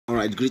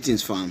Alright,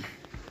 greetings fam,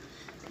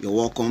 you're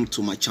welcome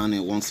to my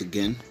channel once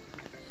again.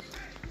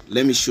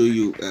 Let me show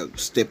you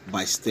step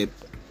by step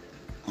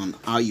on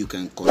how you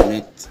can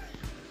connect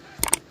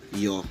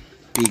your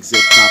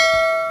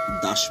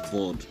PixelTap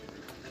dashboard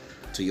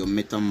to your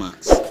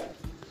Metamask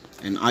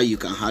and how you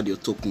can add your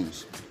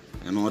tokens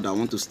and all that. I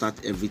want to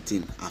start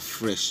everything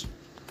afresh.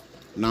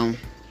 Now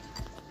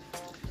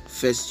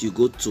first you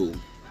go to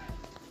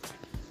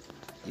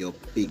your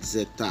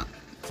PixelTap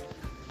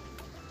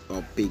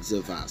or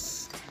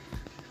Pixelverse.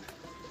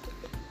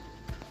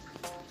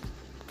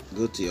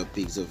 Go to your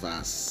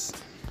Pixelverse.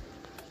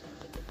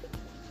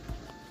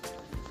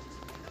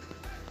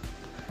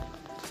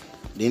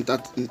 The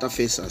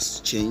interface has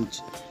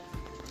changed.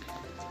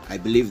 I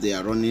believe they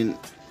are running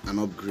an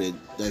upgrade,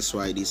 that's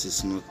why this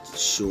is not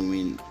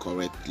showing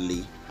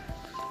correctly.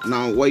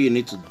 Now what you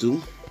need to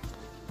do,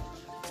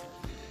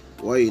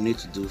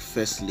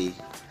 firstly,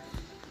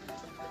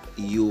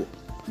 you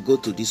go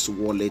to this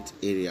wallet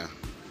area,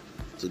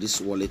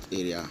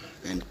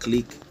 and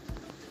click.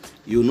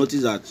 You'll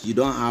notice that you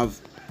don't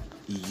have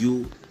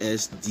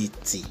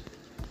USDT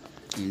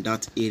in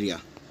that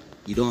area.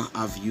 You don't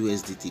have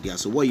USDT there.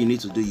 So what you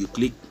need to do, you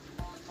click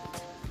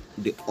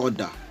the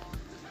order.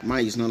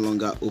 Mine is no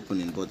longer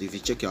opening, but if you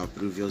check our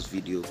previous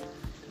video,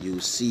 you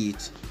see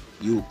it.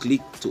 You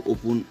click to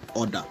open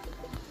order.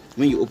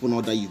 When you open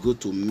order, you go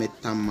to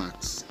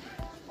Metamask.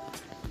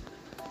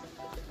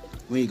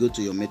 When you go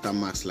to your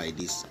Metamask like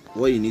this,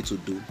 what you need to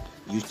do,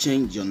 you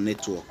change your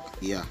network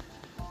here.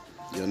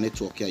 Your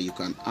network here, you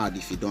can add.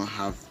 If you don't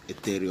have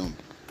Ethereum,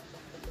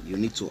 you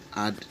need to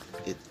add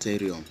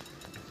Ethereum.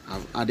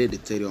 I've added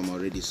Ethereum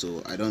already,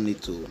 so I don't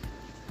need to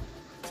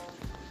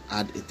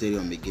add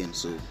Ethereum again.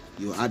 So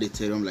you add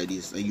Ethereum like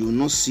this, and you will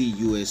not see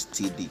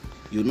USDT.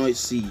 You will not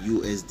see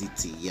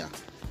USDT here.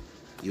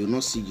 You will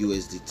not see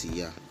USDT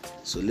here.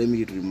 So let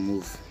me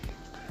remove.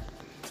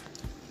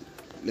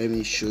 Let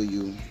me show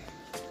you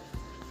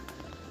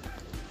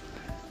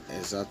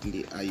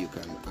exactly how you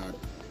can add.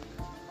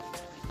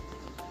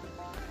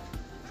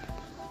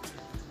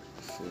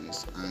 Phone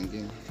is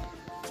hanging.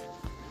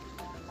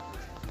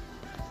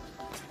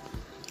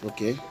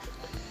 Okay,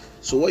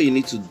 so what you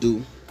need to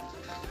do,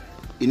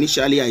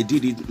 initially I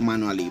did it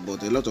manually,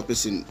 but a lot of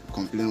people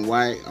complain,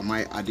 why am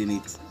I adding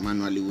it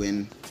manually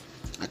when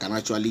I can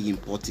actually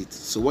import it?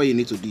 So what you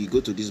need to do, you go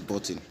to this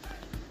button,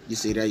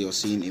 this area you're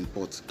seeing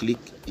import, click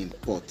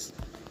import.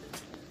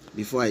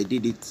 Before I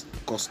did it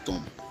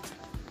custom,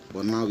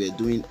 but now we're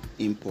doing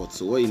import.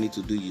 So what you need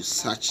to do, you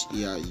search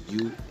here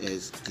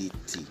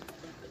USDT.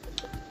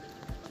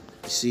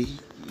 You see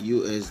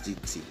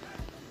USDT,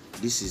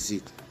 this is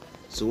it.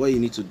 So what you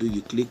need to do,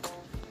 you click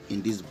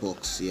in this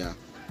box here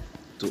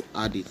to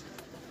add it,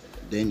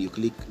 then you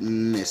click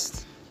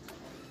next,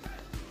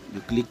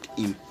 you click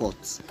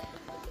import,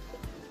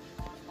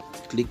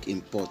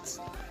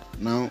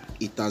 now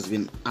it has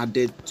been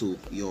added to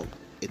your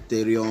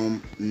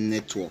Ethereum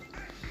network.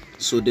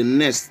 So the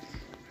next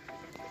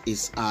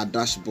is our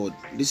dashboard.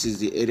 This is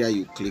the area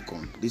you click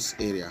on. This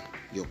area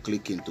you're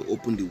clicking to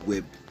open the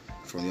web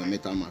from your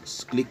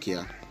Metamask. Click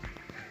here,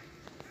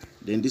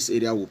 then this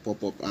area will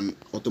pop up and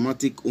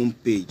automatic home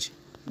page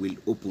will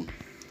open.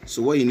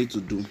 So what you need to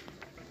do,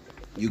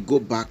 you go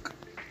back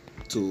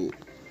to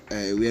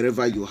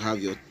wherever you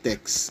have your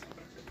text,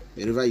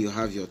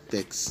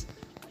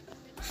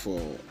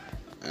 for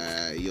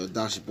your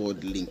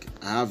dashboard link.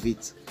 I have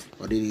it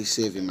already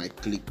saved in my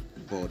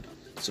clipboard.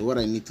 So what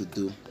I need to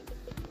do,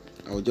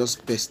 I will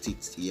just paste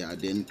it here,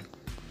 then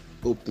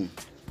open,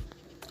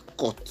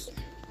 cut,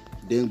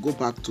 then go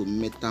back to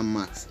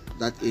Metamask,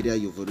 that area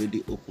you've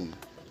already opened.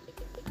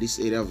 This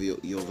area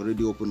you've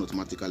already opened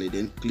automatically.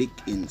 Then click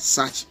in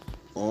search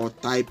or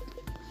type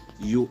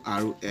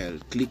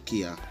URL. Click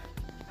here,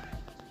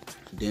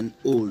 then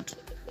hold,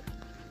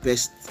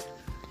 paste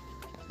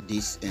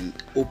this and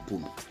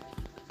open.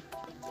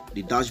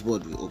 The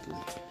dashboard will open.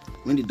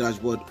 When the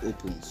dashboard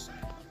opens,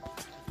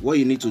 what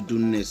you need to do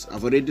next,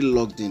 I've already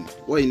logged in.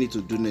 What you need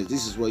to do next,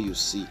 this is what you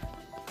see.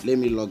 Let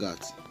me log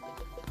out.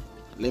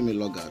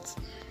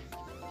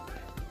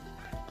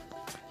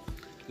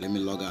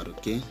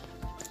 Okay,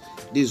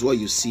 this is what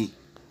you see.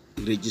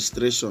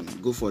 Registration,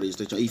 go for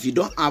registration. If you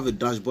don't have a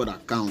dashboard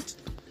account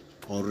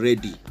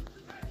already,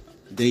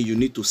 then you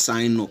need to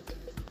sign up.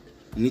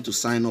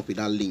 With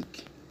that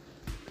link.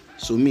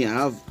 So me, I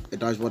have a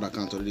dashboard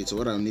account already. So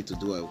what I need to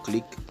do, I will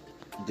click,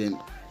 then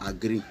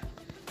agree,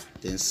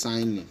 then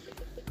sign in.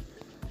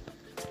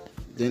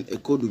 Then a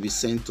code will be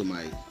sent to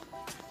my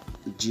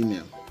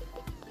Gmail.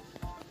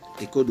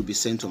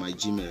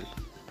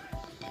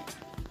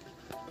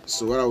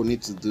 So what I will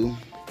need to do,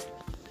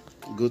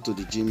 go to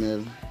the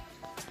Gmail.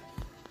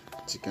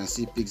 As you can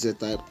see,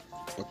 PixelTap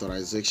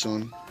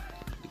authorization.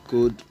 The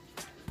code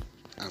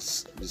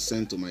has been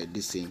sent to my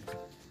DC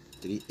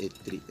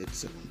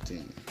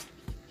 383817.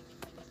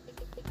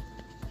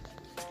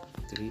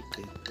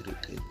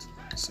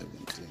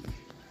 383817.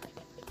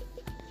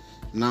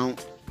 Now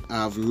I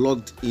have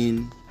logged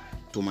in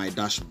to my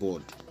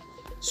dashboard.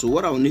 So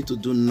what I will need to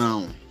do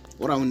now,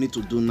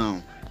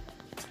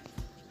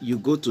 you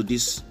go to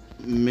this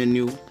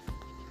menu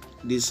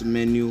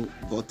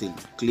button,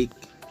 click,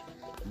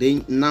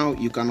 then now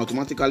you can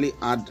automatically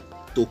add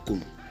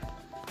token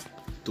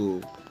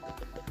to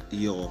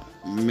your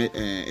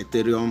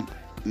Ethereum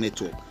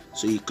network.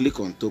 So you click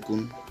on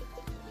token,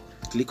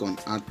 click on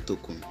add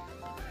token,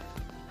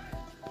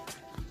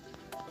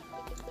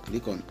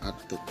 click on add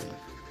token.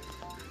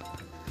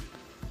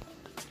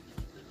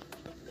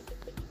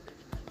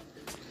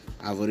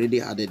 I've already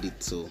added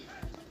it, so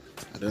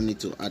I don't need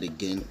to add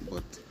again,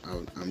 but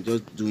I'm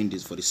just doing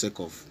this for the sake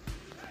of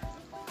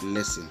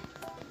lesson.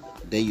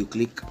 Then you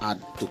click add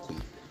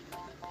token,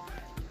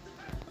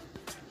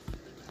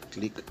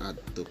 click add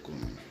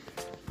token.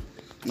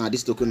 Now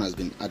this token has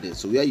been added.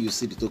 So where you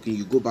see the token,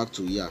 you go back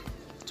to here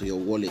to your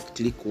wallet,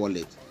 click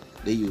wallet,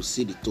 then you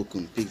see the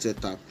token,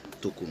 PixelTap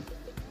token.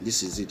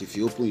 This is it. If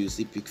you open, you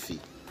see PIXFI.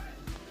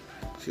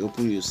 If you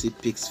open, you see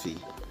PIXFI.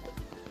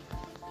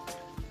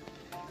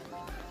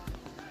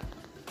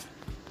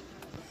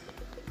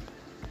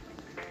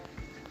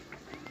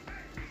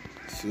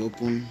 If you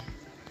open,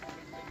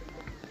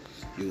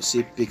 you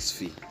see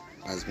PIXFI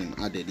has been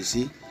added. You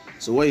see.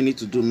 So what you need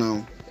to do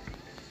now,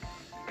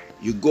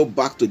 you go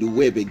back to the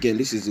web again.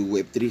 This is the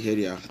Web3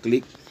 area.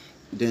 Click.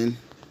 Then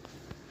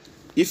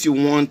if you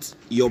want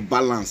your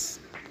balance,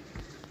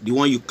 the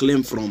one you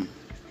claim from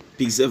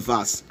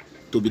Pixelverse,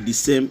 to be the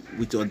same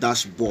with your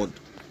dashboard,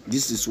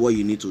 this is what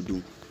you need to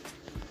do.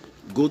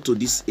 Go to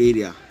this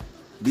area,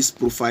 this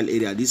profile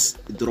area, this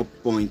drop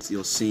point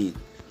you're seeing,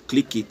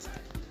 click it,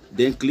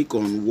 then click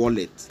on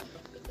wallet.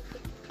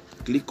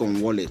 Click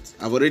on wallet.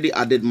 I've already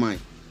added mine,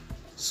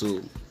 so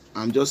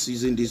I'm just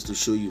using this to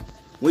show you.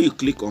 When you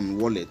click on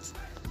wallet,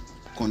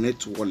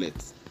 connect wallet.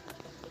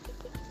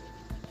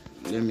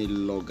 Let me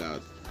log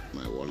out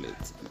my wallet.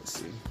 Let's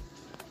see.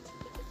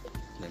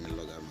 Let me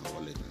log out my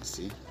wallet and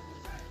see.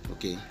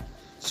 Okay.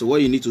 So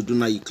what you need to do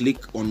now, you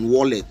click on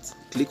wallet.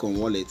 Click on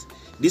wallet.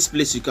 This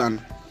place you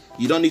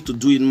don't need to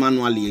do it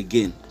manually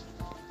again.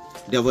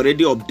 They have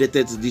already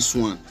updated this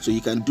one, so you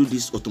can do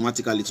this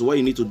automatically. So what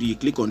you need to do, you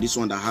click on this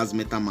one that has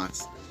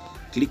Metamask.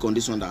 Click on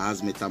this one that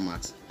has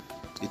Metamask.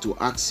 It will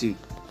ask you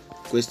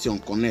question,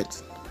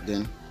 connect.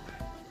 Then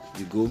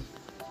you go.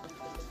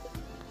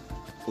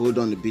 Hold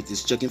on a bit.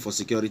 It's checking for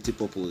security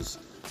purpose.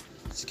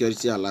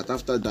 Security alert.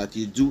 After that,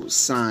 you do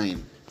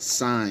sign.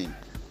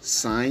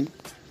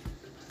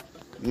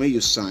 When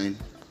you sign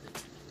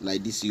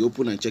like this, you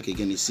open and check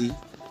again. You see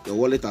your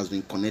wallet has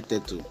been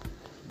connected to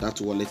that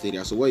wallet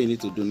area. So what you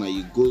need to do now,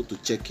 you go to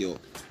check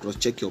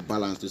your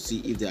balance to see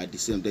if they are the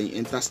same. Then you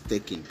enter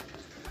staking.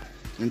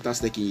 Enter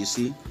staking. You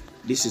see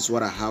this is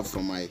what I have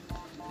from my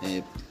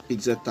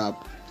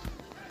PixelTap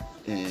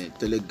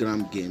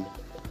Telegram game.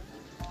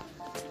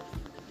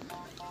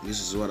 This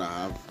is what I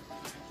have.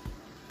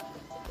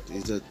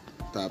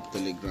 PixelTap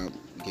Telegram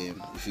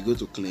game. If you go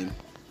to claim,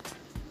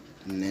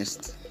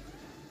 next,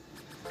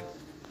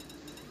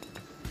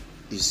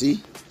 you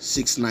see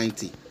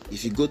 690.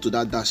 If you go to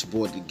that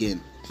dashboard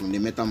again from the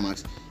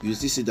Metamask, you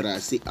see that I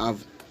still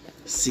have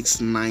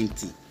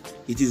 690.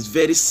 It is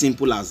very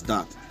simple as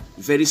that.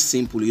 Very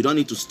simple. You don't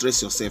need to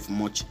stress yourself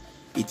much.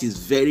 It is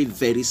very,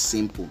 very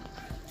simple.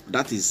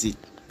 That is it.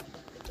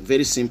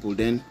 Very simple.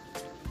 Then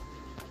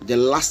the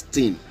last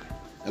thing,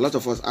 a lot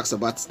of us ask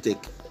about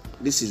stake.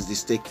 This is the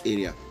stake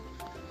area.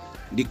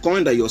 The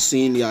coin that you're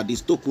seeing here,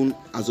 this token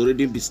has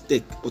already been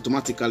staked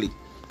automatically.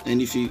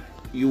 And if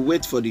you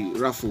wait for the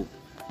raffle,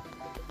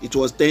 it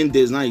was 10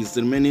 days, now it's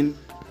remaining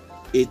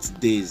 8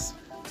 days.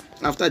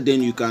 After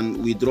then you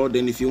can withdraw.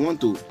 Then if you want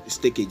to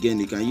stake again,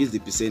 you can use the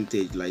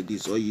percentage like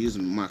this, or you use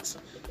max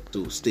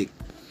to stake.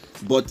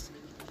 But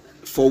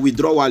for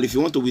withdrawal, if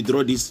you want to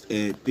withdraw this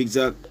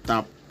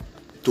PixelTap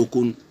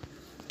token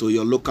to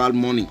your local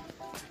money,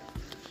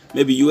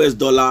 maybe US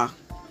dollar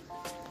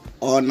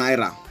or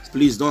naira,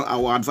 please don't, I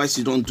will advise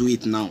you don't do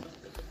it now.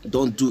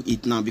 Don't do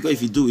it now, because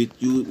if you do it,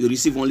 you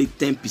receive only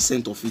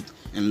 10% of it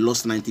and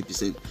lost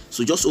 90%.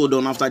 So just hold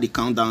on after the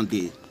countdown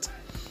date.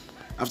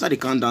 After the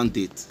countdown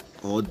date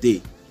or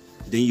day,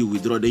 then you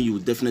withdraw, then you will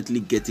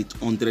definitely get it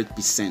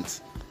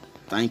 100%.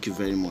 Thank you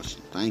very much.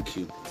 Thank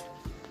you.